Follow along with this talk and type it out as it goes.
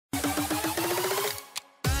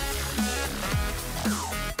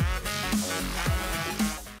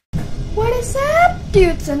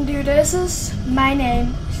Dudes and dudesses, my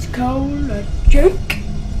name is Jake,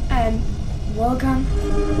 and welcome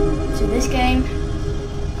to this game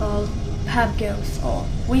called PopGoes, or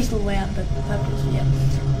Weaselware, but PopGoes, yeah.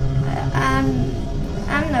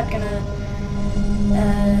 I'm not gonna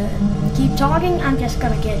keep talking, I'm just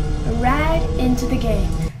gonna get right into the game.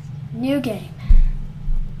 New game.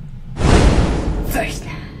 First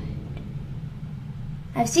night.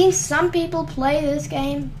 I've seen some people play this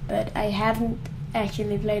game, but I haven't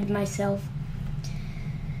actually played it myself.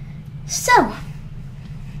 So,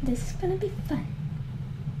 this is gonna be fun.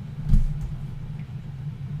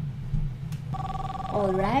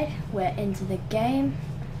 Alright, we're into the game.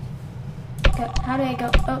 How do I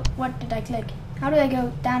go? Oh, what did I click? How do I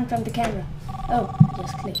go down from the camera? Oh,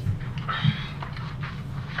 just click.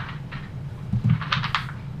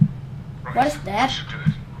 Right. What is that?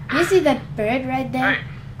 You see that bird right there? Hey,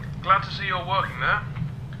 glad to see you're working there.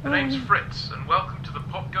 The name's Fritz, and welcome to the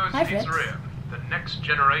PopGoes Pizzeria, the next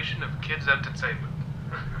generation of kids' entertainment.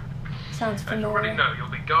 Sounds As familiar. you already know, you'll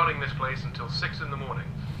be guarding this place until 6 in the morning.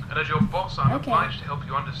 And as your boss, I'm obliged to help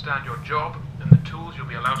you understand your job and the tools you'll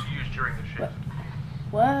be allowed to use during the shift.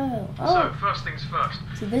 Whoa. Oh. So, first things first.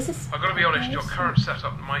 So this is... I've got to be honest, your current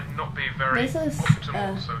setup might not be very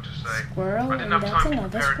optimal, so to say. Squirrel, I didn't have time to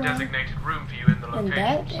prepare a designated room for you in the location,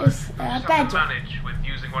 and that so is you'll just have badger. to manage with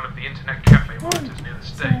using one of the internet cafe monitors near the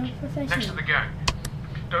stage, next to the gang.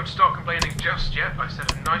 Don't start complaining just yet, I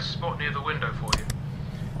set a nice spot near the window for you.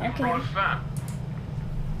 You brought a fan.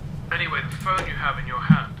 Anyway, the phone you have in your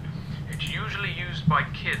hand, it's usually used by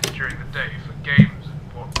kids during the day for games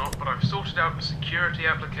and whatnot, but I've sorted out a security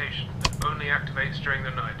application that only activates during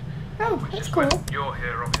the night. Oh, which that's is cool. when you're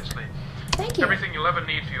here, obviously. Thank you. Everything you'll ever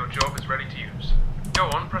need for your job is ready to use. Go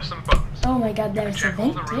on, press some buttons. Oh my god, there's a Check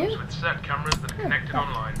all vent the rooms too? with set cameras that are connected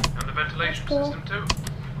online, and the ventilation cool. system too.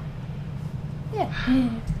 Yeah,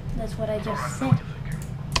 that's what I just Alright, said. what do you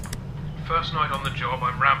think? First night on the job,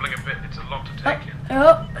 I'm rambling a bit, it's a lot to take in.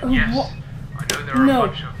 And yes, I know there are a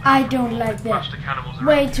bunch of I don't like that. plastic animals around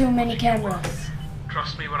Way here too many watching you work. cameras.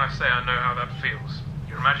 Trust me when I say I know how that feels.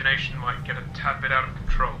 Your imagination might get a tad bit out of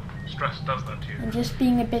control. Stress does that to you. I'm just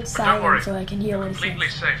being a bit But don't worry, silent so I can hear you're what he completely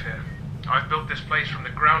says. safe here. I've built this place from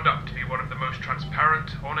the ground up to be one of the most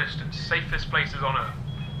transparent, honest, and safest places on Earth.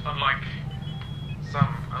 Unlike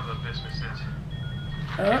some other businesses.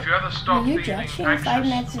 If you ever start are you feeling judging 5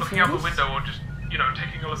 minutes anxious, of looking out the this? window or just,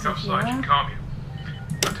 taking a look If outside you should are, calm you.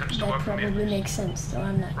 That tends to That work for me. probably makes sense, so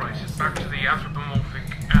I'm not Right, gonna say back to that. the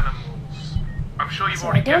anthropomorphic animals. I'm sure you've So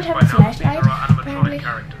already I don't guessed have by a now that these flashlight, are our animatronic apparently.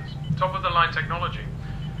 characters. Top of the line technology.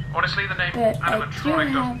 Honestly, the name But I do animatronic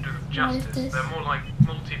doesn't have... do them what is justice. this? They're more like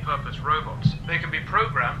multi-purpose robots. They can be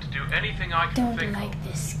programmed to do anything I can Don't think like of.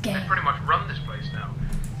 this They game. pretty much run this place now.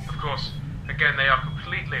 Of course, again, they are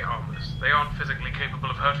completely harmless. They aren't physically capable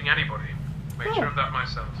of hurting anybody. Made sure of that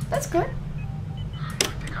myself. That's good. I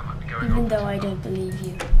think I might be going Even on though this I now. don't believe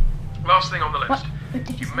you. Last thing on the list. What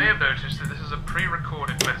did You say? may have noticed that this is a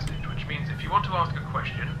pre-recorded message, which means if you want to ask a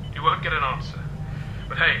question, you won't get an answer.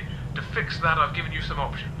 But hey, to fix that, I've given you some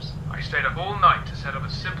options. I stayed up all night to set up a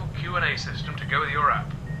simple Q&A system to go with your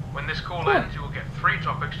app. When this call ends, you will get 3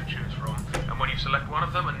 topics to choose from, and when you select one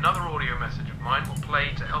of them, another audio message of mine will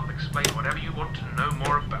play to help explain whatever you want to know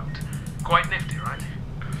more about. Quite nifty, right?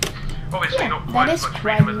 Obviously not that quite is as much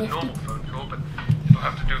quite freedom as a nifty. normal phone call, but it'll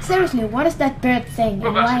have to do for Seriously, what is that bird thing, well,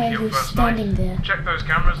 and that's why it are for your you first standing night. there? Check those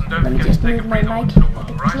cameras and don't Let me forget just to take move a my breather mic once in a a while,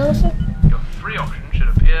 bit right? closer. Your 3 options should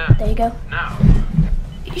appear There you go. now.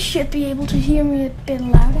 You should be able to hear me a bit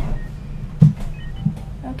louder.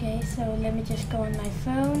 Okay, so let me just go on my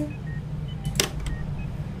phone.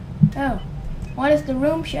 Oh, what is the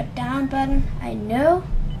room shut down button? I know,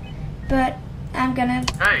 but I'm gonna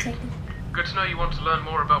Hey, take this. good to know you want to learn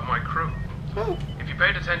more about my crew. Oh, If you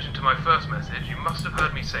paid attention to my first message, you must have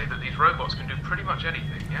heard me say that these robots can do pretty much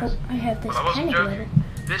anything, yes? I have this Well, I wasn't panic joking.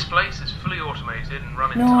 letter. This place is fully automated and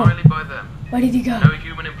run No. entirely by them. Where did he go? No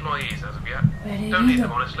human employees as of yet. Where did Don't he need go?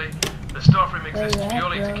 them, honestly. The staff room Where exists you at,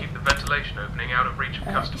 purely to bro? keep the ventilation opening out of reach of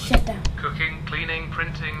customers. Shut down. Cooking, cleaning,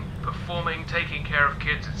 printing, performing, taking care of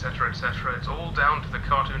kids, etc., etc. It's all down to the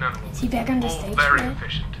cartoon animals. Is he back on the All stage very now?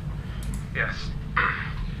 efficient. Yes.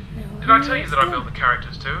 No, Did I tell you who that I is built the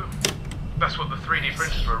characters too? That's what the 3D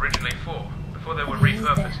printers were originally for, before they were Who is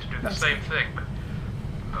repurposed that? to do the That's same it. thing,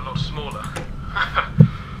 but a lot smaller.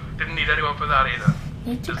 Didn't need anyone for that either.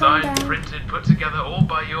 Need to calm Designed, down. printed, put together, all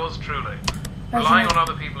by yours truly. Where's Relying he? on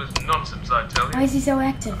other people is nonsense, I tell you. Why is he so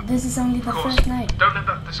active? This is only the Of course, first night. don't let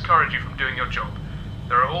that discourage you from doing your job.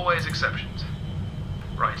 There are always exceptions.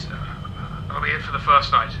 Right, that'll be it for the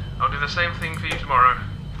first night. I'll do the same thing for you tomorrow.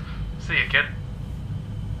 See you, kid.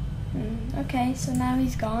 Okay, so now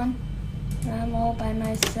he's gone. And I'm all by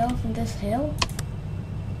myself in this hill.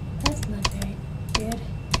 That's not very good.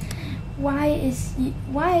 Why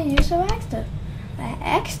are you so active?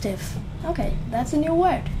 Active. Okay, that's a new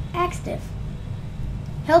word. Active.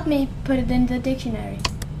 Help me put it in the dictionary.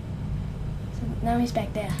 So now he's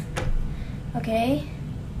back there. Okay.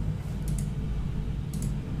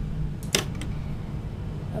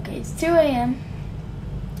 Okay, it's 2 a.m.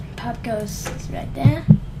 PopGoes is right there.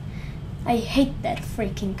 I hate that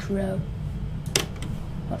freaking crow.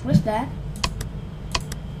 What was that?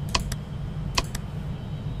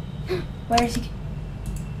 Where is he?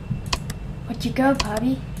 Where'd you go,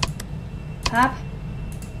 Poppy? Pop?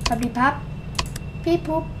 Poppy Pop? Beep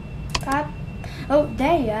poop. Pop? Oh,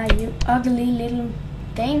 there you are, you ugly little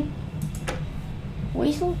thing.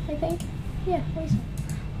 Weasel, I think? Yeah, weasel.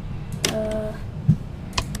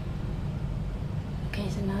 Okay,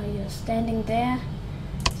 so now you're standing there.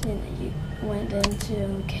 So you went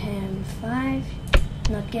into Cam 5.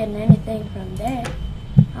 Not getting anything from there.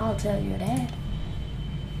 I'll tell you that.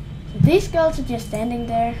 So these girls are just standing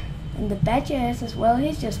there. And the badger is as well.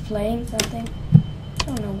 He's just playing something.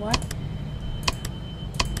 Don't know what.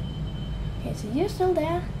 Okay, so you're still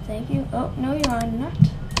there. Thank you. Oh, no you are not.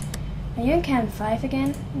 Are you in Cam 5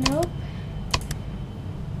 again? Nope.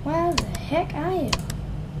 Where the heck are you?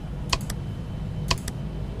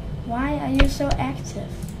 Why are you so active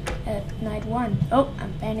at night 1? Oh,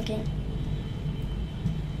 I'm panicking.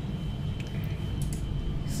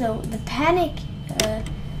 So the panic,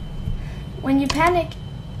 when you panic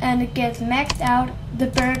and it gets maxed out, the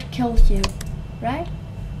bird kills you, right?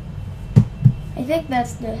 I think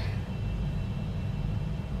that's the...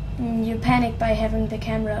 you panic by having the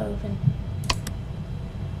camera open.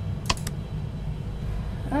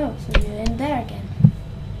 Oh, so you're in there again.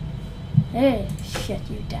 Hey, shut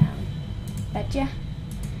you down. Betcha.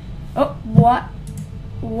 Oh, what?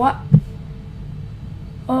 What?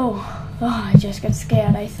 Oh, I just got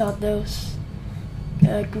scared. I thought those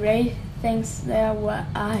gray things there were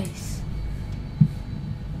eyes.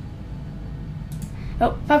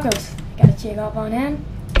 Oh, PopGoes. Gotta check up on him.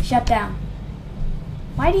 Shut down.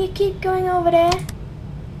 Why do you keep going over there?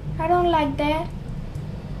 I don't like that.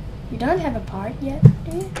 You don't have a part yet,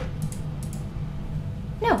 do you?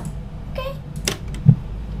 No. Okay.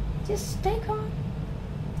 Just stay calm.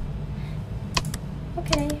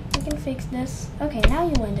 Okay, we can fix this. Okay, now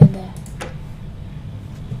you went in there.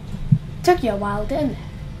 Took you a while, didn't it?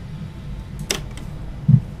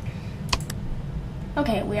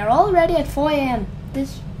 Okay, we are already at 4 a.m.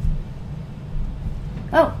 This...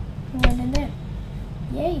 Oh, you went in there.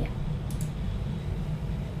 Yay.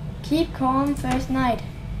 Keep calm first night.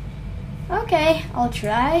 Okay, I'll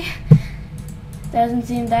try. Doesn't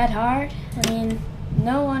seem that hard. I mean,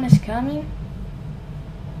 no one is coming.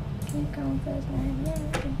 Keep calm first night. Yeah,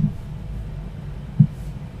 okay.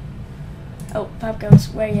 Oh,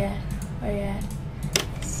 PopGoes, where you at? Where you at?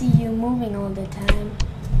 I see you moving all the time.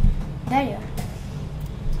 There you are.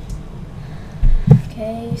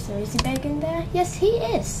 Okay, so is he back in there? Yes, he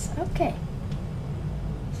is. Okay.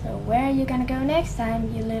 So where are you gonna go next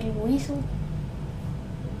time, you little weasel?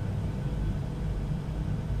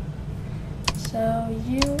 So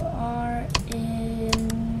you are in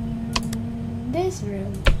this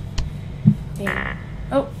room. Okay.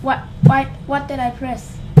 Oh, what? Why? What did I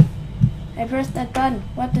press? I pressed that button.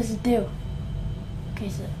 What does it do? Okay,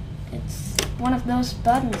 so it's one of those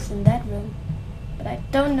buttons in that room, but I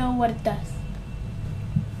don't know what it does.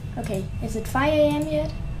 Okay, is it 5 a.m.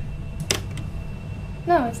 yet?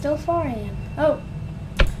 No, it's still 4 a.m. Oh,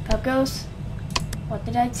 PopGoes. What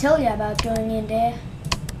did I tell you about going in there?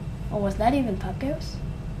 Or was that even PopGoes?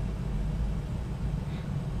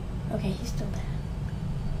 Okay, he's still there.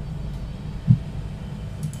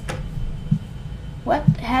 What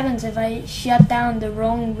happens if I shut down the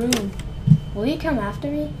wrong room? Will you come after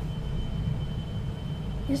me?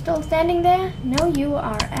 You still standing there? No, you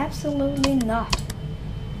are absolutely not.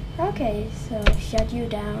 Okay, so shut you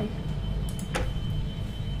down.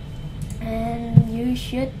 And you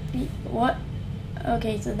should be... What?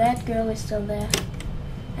 Okay, so that girl is still there.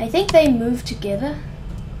 I think they moved together.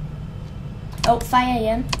 Oh, 5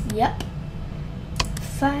 a.m. Yep.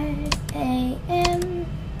 5 a.m.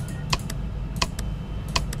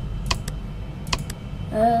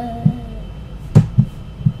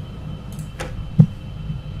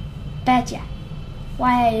 Badger,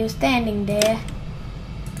 why are you standing there?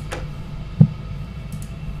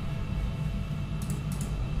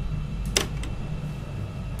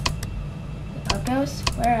 PopGoes,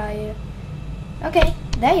 where are you? Okay,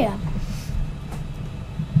 there you are.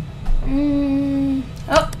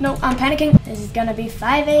 Oh, no, I'm panicking. Is it gonna be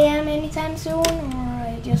 5 a.m. anytime soon, or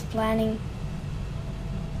are you just planning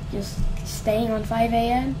just staying on 5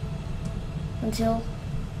 a.m. until,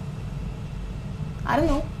 I don't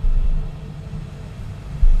know,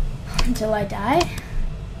 until I die,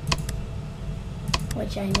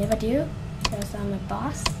 which I never do because I'm a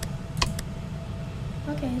boss.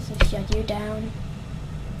 Okay, so shut you down.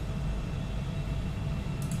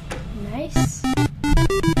 Nice.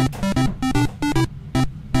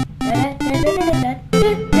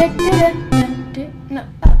 No.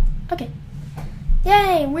 Oh, okay.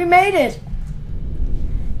 Yay, we made it.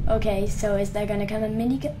 Okay, so is there gonna come a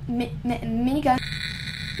minigun?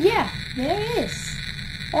 Yeah, there is.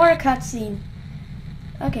 Or a cutscene.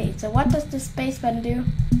 Okay, so what does the space button do?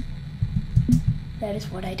 That is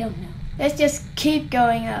what I don't know. Let's just keep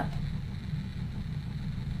going up.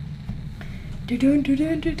 Keep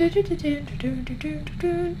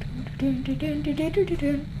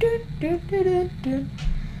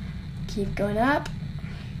going up.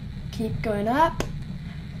 Keep going up.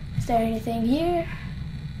 Is there anything here?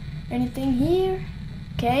 Anything here?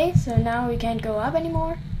 Okay, so now we can't go up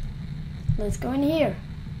anymore. Let's go in here.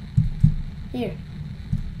 Here.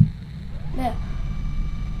 There.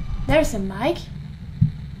 There's a mic.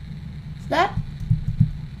 Is that?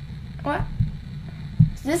 What?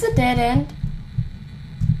 Is this a dead end?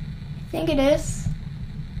 I think it is.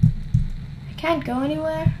 I can't go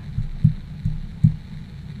anywhere.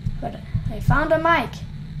 But I found a mic.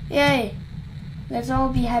 Yay! Let's all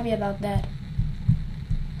be happy about that.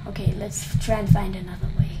 Okay, let's try and find another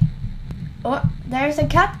way. Oh, there's a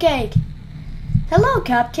cupcake! Hello,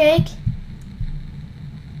 cupcake!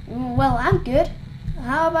 Well, I'm good.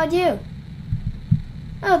 How about you?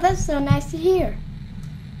 Oh, that's so nice to hear.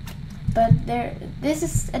 But this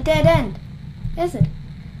is a dead end, is it?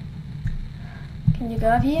 Can you go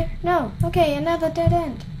up here? No. Okay, another dead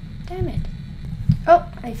end. Damn it. Oh,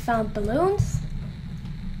 I found balloons.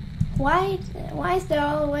 Why is there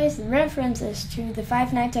always references to the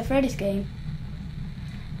Five Nights at Freddy's game?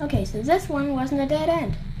 Okay, so this one wasn't a dead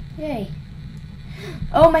end. Yay.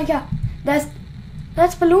 Oh my god,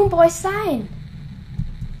 that's Balloon Boy's sign.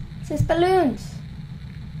 It says balloons.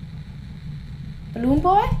 Balloon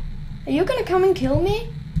Boy? Are you gonna come and kill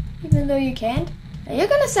me? Even though you can't? Are you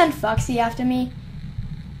gonna send Foxy after me?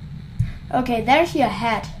 Okay, there's your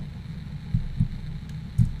hat.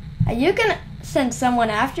 Are you gonna send someone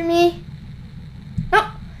after me?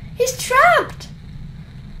 No, he's trapped!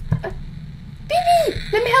 Bibi,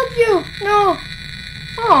 let me help you! No!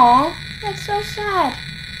 Aww, that's so sad.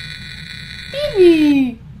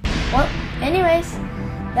 Bibi! Well, anyways,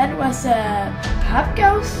 that was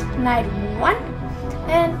PopGoes Night 1.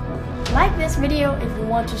 And like this video if you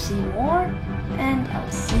want to see more. And I'll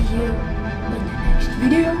see you in the next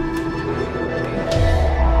video.